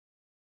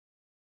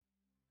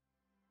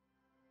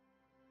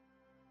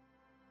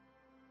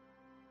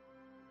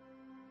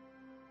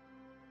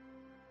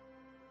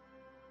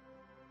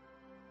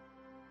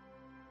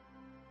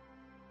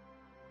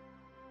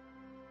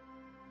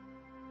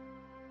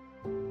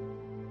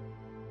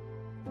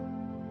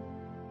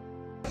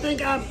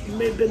think I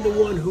may have been the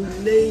one who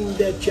named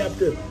that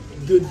chapter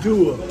The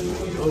Doer,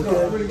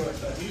 okay?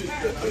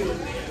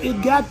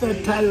 It got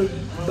that title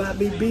by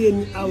me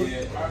being out.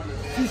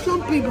 See,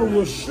 some people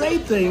will say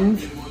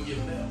things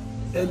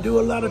and do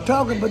a lot of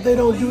talking, but they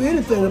don't do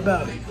anything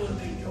about it.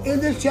 In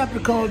this chapter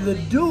called The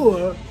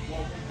Doer,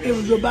 it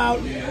was about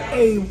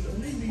a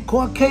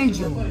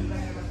Caucasian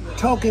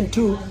talking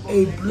to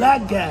a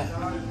black guy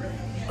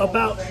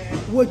about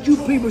what you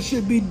people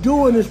should be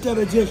doing instead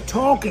of just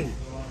talking.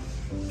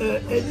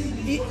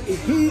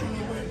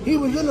 He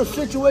was in a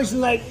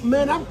situation like,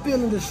 man, I'm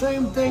feeling the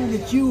same thing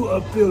that you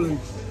are feeling,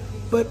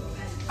 but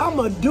I'm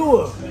a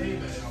doer.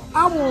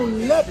 I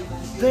won't let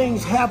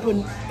things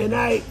happen and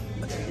I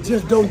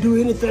just don't do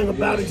anything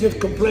about it, just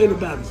complain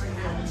about it.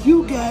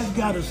 You guys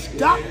gotta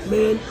stop,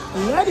 man,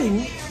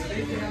 letting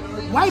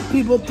white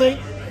people think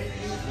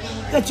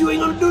that you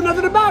ain't gonna do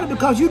nothing about it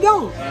because you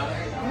don't.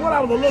 What I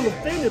was a little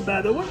offended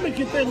by that, what makes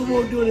you think we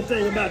won't do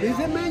anything about it? He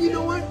said, man, you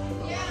know what?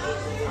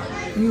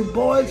 You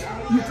boys,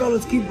 you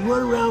fellas keep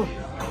running around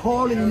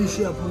calling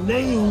yourself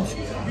names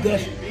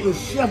that was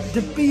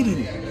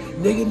self-defeating.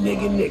 Nigga,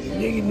 nigga, nigga,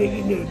 nigga,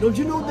 nigga, nigga. Don't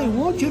you know they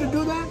want you to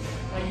do that?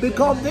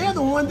 Because they're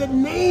the one that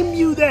named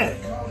you that.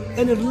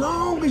 And as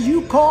long as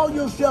you call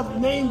yourself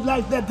names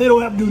like that, they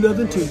don't have to do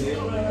nothing to you.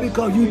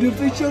 Because you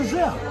defeat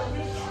yourself.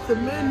 The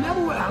man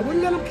never would. I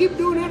wouldn't let him keep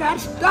doing that. I'd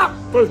stop,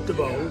 first of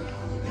all.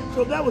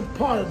 So that was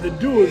part of the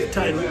doer's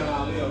title.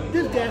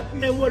 This guy,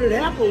 and what had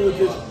happened was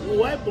this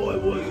white boy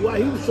was why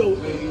he was so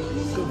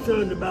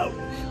concerned about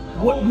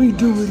what we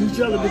do with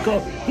each other,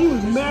 because he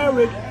was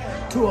married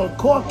to a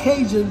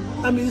Caucasian.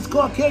 I mean, this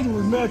Caucasian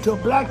was married to a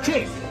black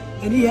chick,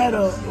 and he had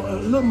a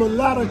little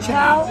mulatto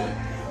child.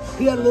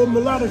 He had a little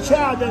mulatto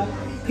child that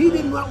he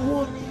did not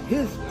want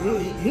his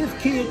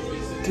kid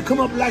to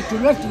come up like the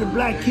rest of the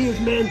black kids,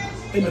 man,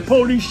 and the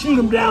police shoot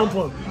him down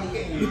for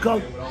it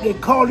because they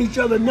call each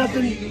other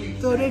nothing.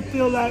 So they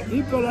feel like,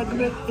 he felt like,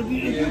 man, if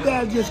you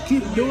guys just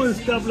keep doing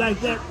stuff like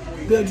that,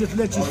 they'll just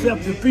let you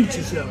self-defeat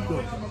yourself.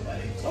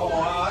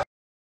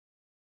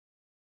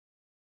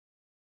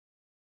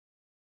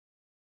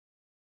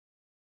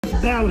 This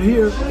battle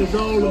here is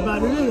all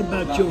about, it ain't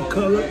about your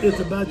color, it's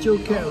about your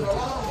character.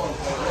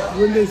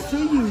 When they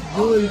see you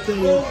doing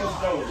things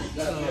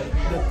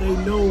that they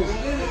know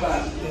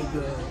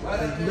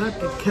is not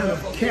the kind of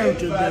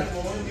character that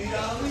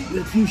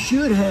you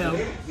should have,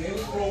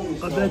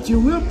 or that you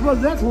will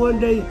possess one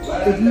day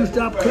if you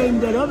stop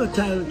claiming that other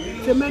title.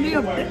 So, man,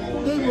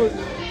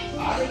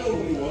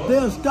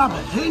 they'll stop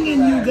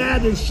hanging you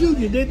guys and shoot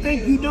you. They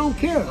think you don't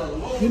care.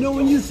 You know,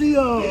 when you see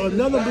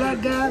another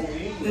black guy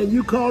and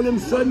you call him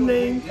certain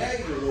names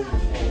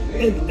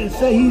and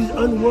say he's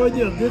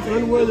unworthy of this,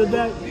 unworthy of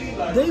that,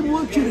 they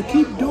want you to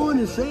keep doing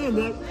and saying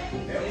that.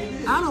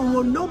 I don't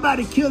want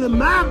nobody killing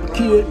my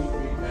kid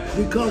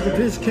because of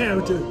his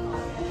character.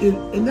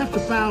 And that's a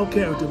foul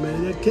character,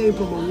 man. That came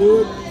from a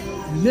word,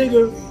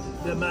 nigger,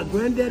 that my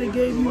granddaddy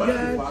gave you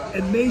guys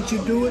and made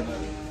you do it.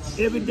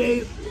 Every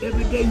day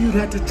you'd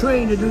have to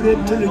train to do that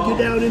until it get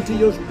down into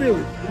your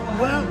spirit.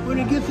 Well, when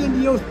it gets into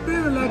your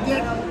spirit like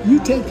that, you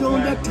take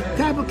on that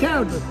type of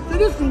character. Now,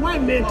 this is a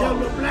white man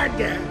telling a black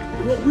guy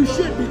what we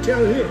should be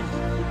telling him.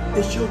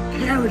 It's your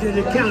character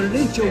that counts. It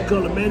ain't your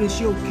color, man. It's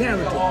your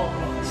character.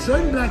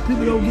 Certain black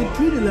people don't get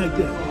treated like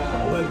that.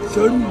 But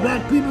certain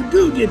black people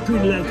do get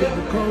treated like that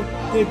because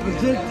they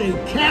present their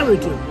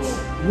character.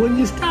 When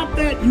you stop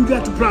that, you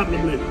got the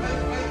problem with it.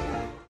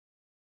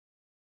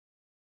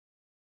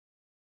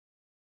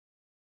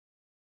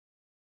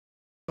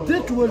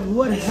 This was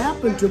what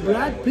happened to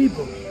black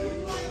people.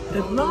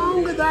 As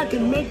long as I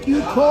can make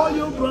you call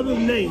your brother's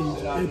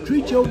names and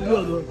treat your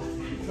brother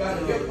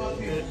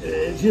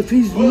as if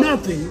he's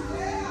nothing,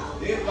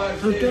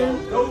 okay?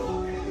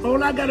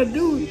 All I gotta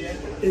do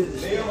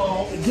is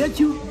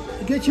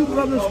get you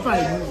brothers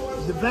fighting,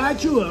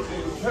 divide you up,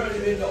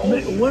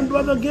 make one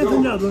brother against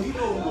another,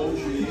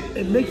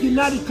 and make you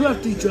not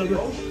trust each other,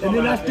 and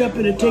then I step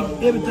in and take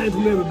everything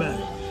from everybody.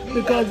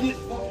 Because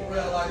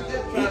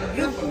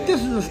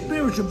this is a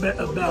spiritual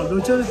battle,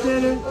 don't you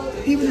understand that?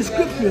 Even the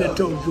scripture had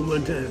told you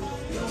one time.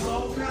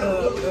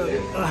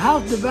 A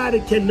house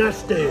divided cannot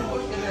stand.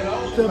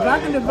 So if I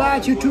can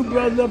divide you two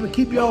brothers up and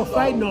keep y'all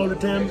fighting all the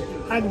time,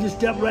 I can just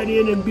step right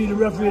in and be the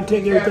referee and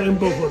take everything,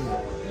 both of them.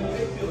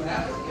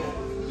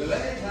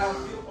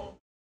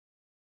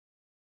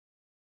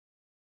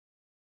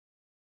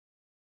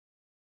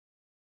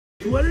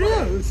 What it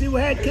is. See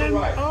what had came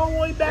all the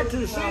way back to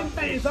the same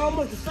thing. It's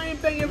almost the same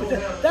thing every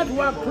time. That's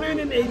why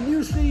planting a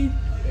new seed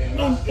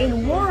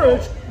in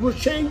words will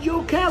change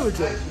your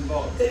character.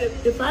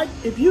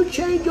 If you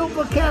change your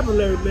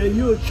vocabulary, man,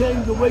 you'll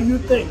change the way you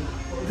think.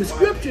 The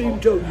scripture even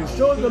told you,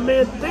 so is a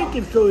man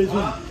thinking, so is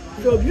he.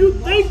 So if you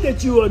think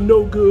that you are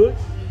no good,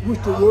 which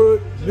the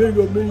word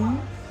nigger means,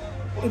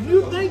 if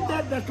you think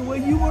that, that's the way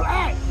you will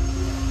act.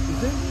 You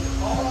see?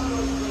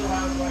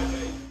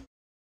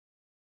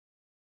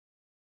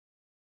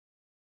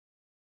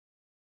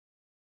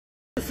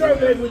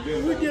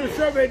 We did a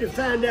survey to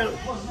find out,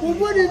 well,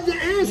 what is the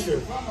answer?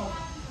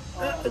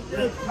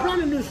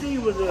 Brand New Seed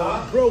was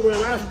a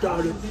program I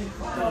started.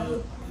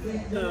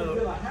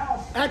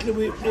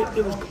 Actually, it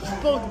was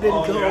supposed to be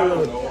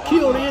called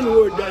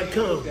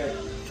KillTheNword.com.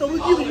 So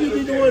you could use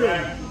either one of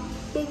them.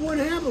 But what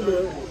happened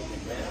was,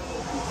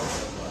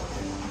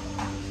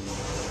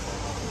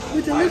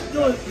 we said, let's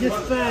go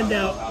just find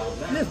out.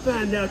 Let's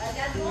find out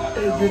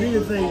if there's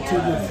anything to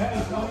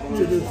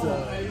this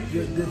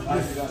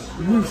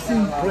new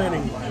seed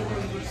planting.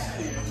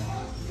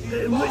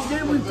 And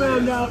then we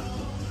found out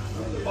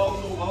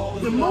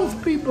that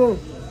most people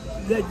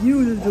that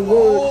uses the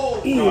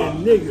word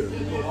 "in," nigger,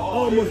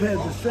 almost has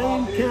the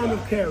same kind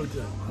of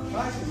character.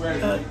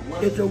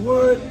 It's a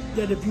word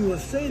that if you will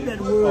say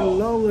that word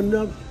long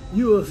enough,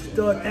 you will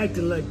start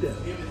acting like that.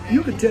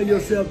 You can tell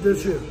yourself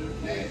this here.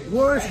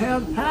 Words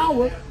have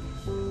power,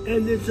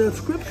 and it's a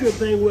scripture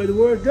thing where the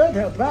word does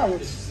have power,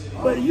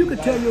 but you can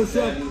tell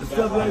yourself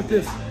stuff like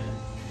this.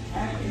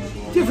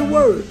 Just a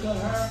word.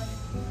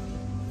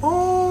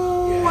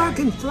 Oh, I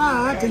can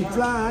fly, I can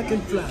fly, I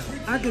can fly.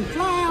 I can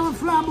fly, I'm a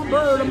fly, I'm a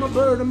bird, I'm a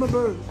bird, I'm a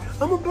bird.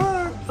 I'm a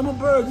bird, I'm a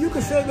bird. You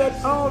can say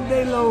that all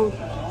day long.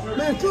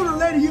 Man, sooner or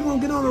later you're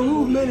going to get on the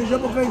roof, man, and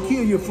jump up and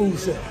kill your food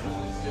self.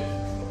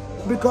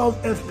 Because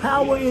there's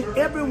power in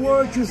every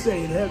word you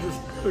say. It has a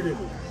spirit in it.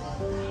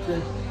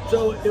 Okay?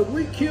 So if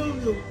we kill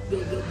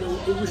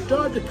if we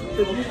start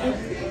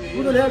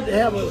we're going to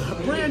have a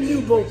brand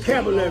new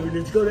vocabulary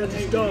that's going to have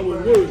to start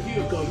with words,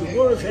 because the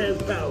words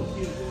have power.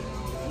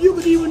 You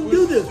could even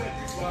do this.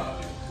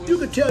 You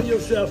could tell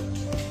yourself,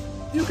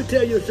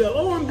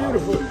 oh, I'm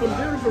beautiful, I'm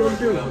beautiful, I'm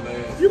beautiful.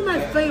 You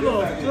might favor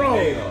a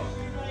fraud.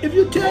 If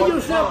you tell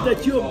yourself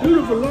that you're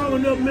beautiful long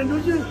enough, man,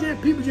 don't you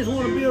understand? People just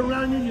want to be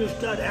around you. You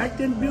start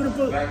acting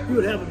beautiful. You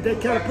would have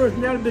that kind of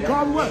personality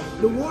because of what?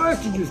 The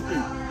words that you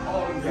speak.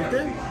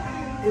 Okay?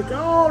 It's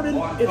all in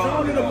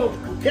the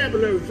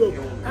vocabulary. So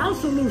our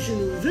solution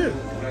is this.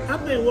 I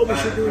think what we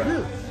should do is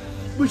this.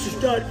 We should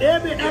start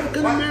every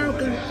African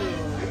American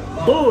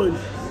born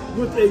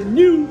with a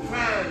new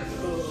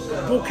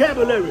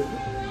vocabulary.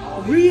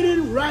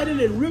 Reading, writing,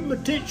 and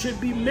arithmetic should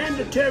be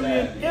mandatory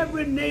in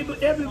every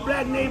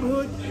black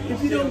neighborhood.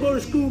 If you don't go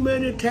to school,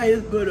 man, it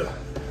ties but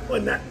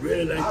well, not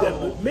really like that,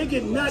 but make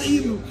it not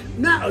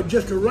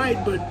just a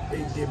right, but a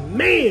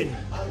demand.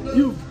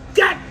 You've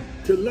got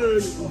to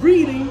learn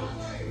reading,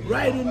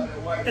 writing,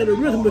 and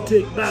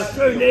arithmetic by a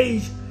certain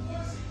age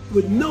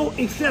with no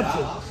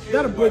exception.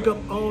 That'll break up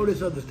all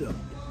this other stuff.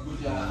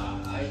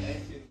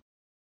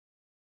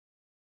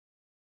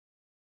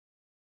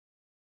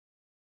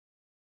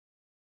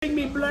 Make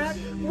me black?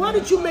 Why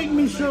did you make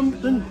me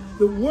something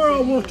the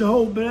world wants to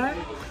hold black?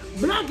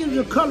 Black is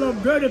the color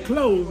of dirty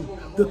clothes,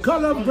 the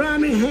color of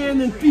grimy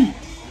hands and feet.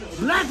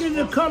 Black is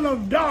the color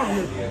of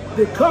darkness,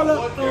 the color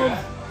of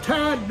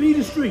tired,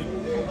 beaten street.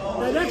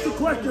 Now that's the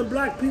question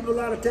black people a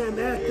lot of times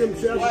ask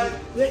themselves.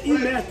 They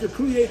even ask the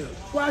Creator,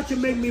 why should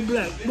you make me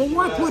black? But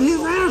watch what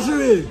his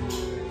answer is.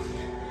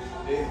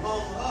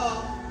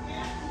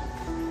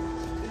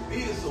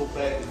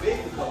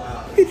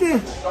 He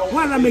said,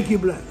 why did I make you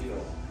black?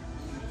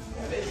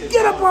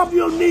 Get up off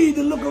your knees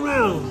and look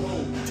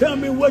around. Tell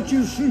me what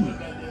you see.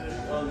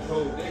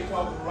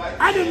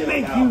 I didn't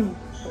make you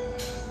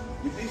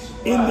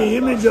in the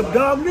image of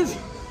darkness.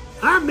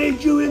 I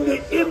made you in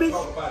the image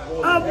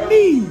of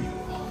me.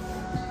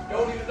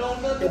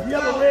 If you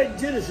ever read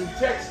Genesis,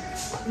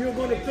 you're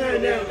going to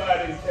find out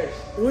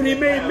when he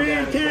made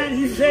mankind,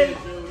 he said,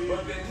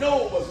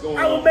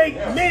 I will make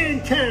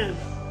mankind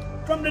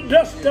from the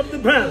dust of the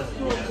ground.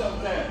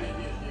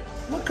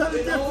 What color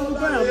is dust of the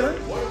ground, man?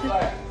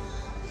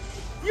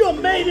 You're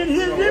made in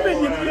his image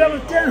if you ever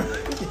tell.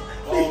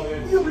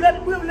 We'll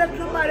let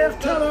somebody else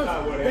tell us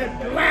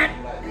that black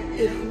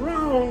is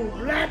wrong,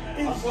 black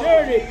is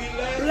dirty,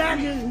 black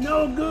is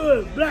no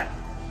good, black.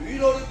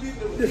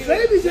 The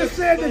Savior just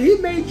said that he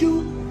made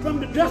you from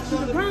the dust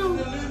of the ground.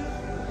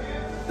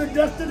 The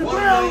dust of the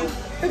ground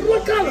is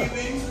what color?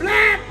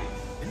 Black.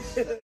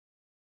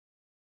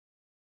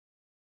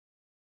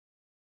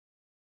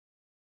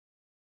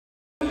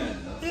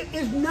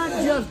 It's not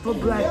just for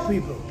black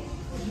people.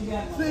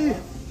 See,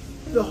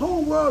 the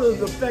whole world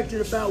is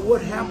affected about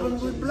what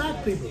happens with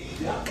black people.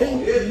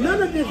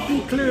 None of this be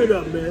cleared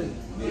up, man.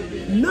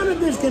 None of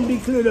this can be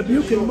cleared up.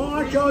 You can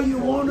march all you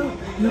want to.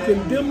 You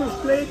can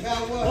demonstrate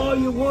all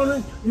you want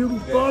to. You can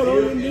fall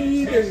on your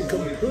knees and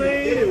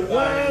complain and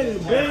whine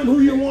and blame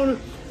who you want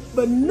to.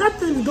 But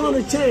nothing's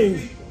going to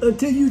change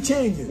until you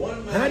change it.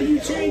 How do you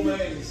change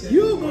it?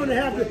 You're going to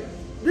have to.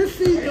 This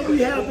seed that we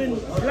have in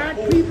black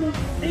people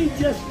ain't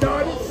just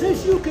started.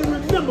 Since you can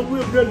remember,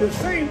 we've done the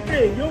same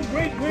thing. Your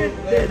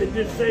great-granddaddy did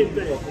the same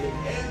thing.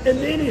 And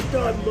then they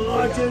start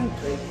marching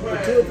for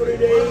 2 or 3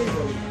 days.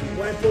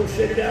 White folks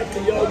set it out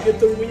till y'all get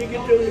through. When you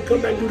get through, you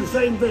come back and do the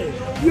same thing.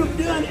 You've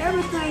done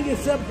everything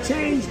except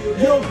change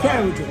your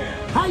character.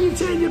 How you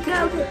change your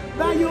character?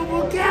 By your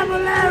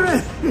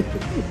vocabulary.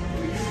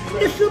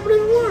 It's simple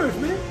as words,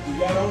 man.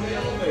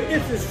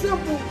 It's as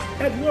simple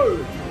as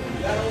words.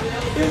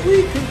 If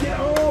we can get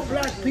all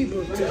black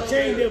people to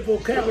change their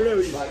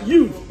vocabulary,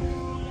 youth,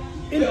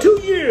 In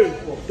 2 years,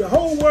 the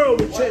whole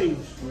world will change.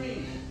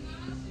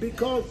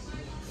 Because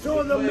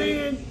so is a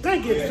man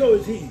thinking, so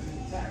is he.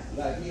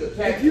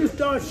 If you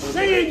start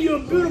saying you're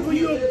beautiful,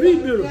 you'll be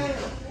beautiful.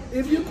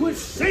 If you quit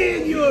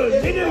saying you're a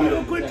nigga,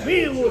 you'll quit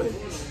being one.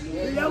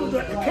 That was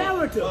a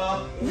character.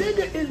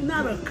 Nigga is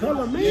not a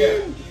color,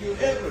 man.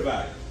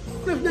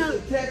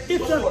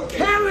 It's a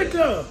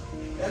character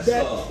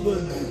that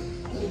was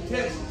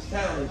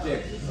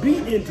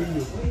beat into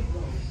you.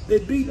 They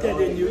beat that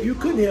in you. You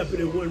couldn't help it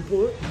at one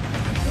point.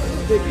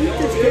 They beat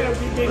this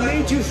character. They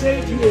made you say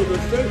it to you.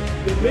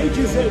 They made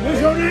you say,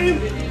 what's your name?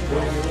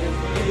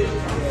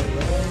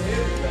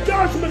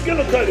 George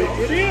McGillicuddy.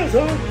 It is,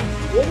 huh?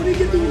 Well, when he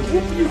get through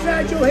whooping you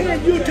inside your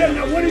head, you tell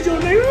him, what is your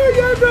name? Oh,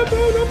 yeah, I'm a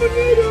nigga.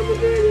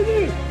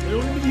 They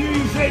don't even hear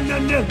you say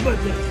nothing else but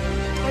that.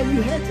 And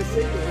you had to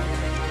say that.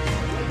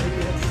 You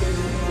had to say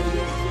that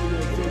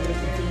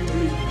until you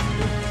believe it.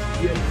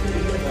 You had to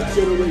say that's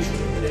the generation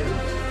over there.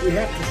 We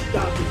have to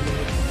stop it,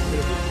 man.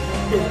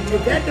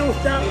 If that don't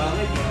stop,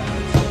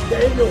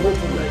 there ain't no hope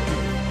for life.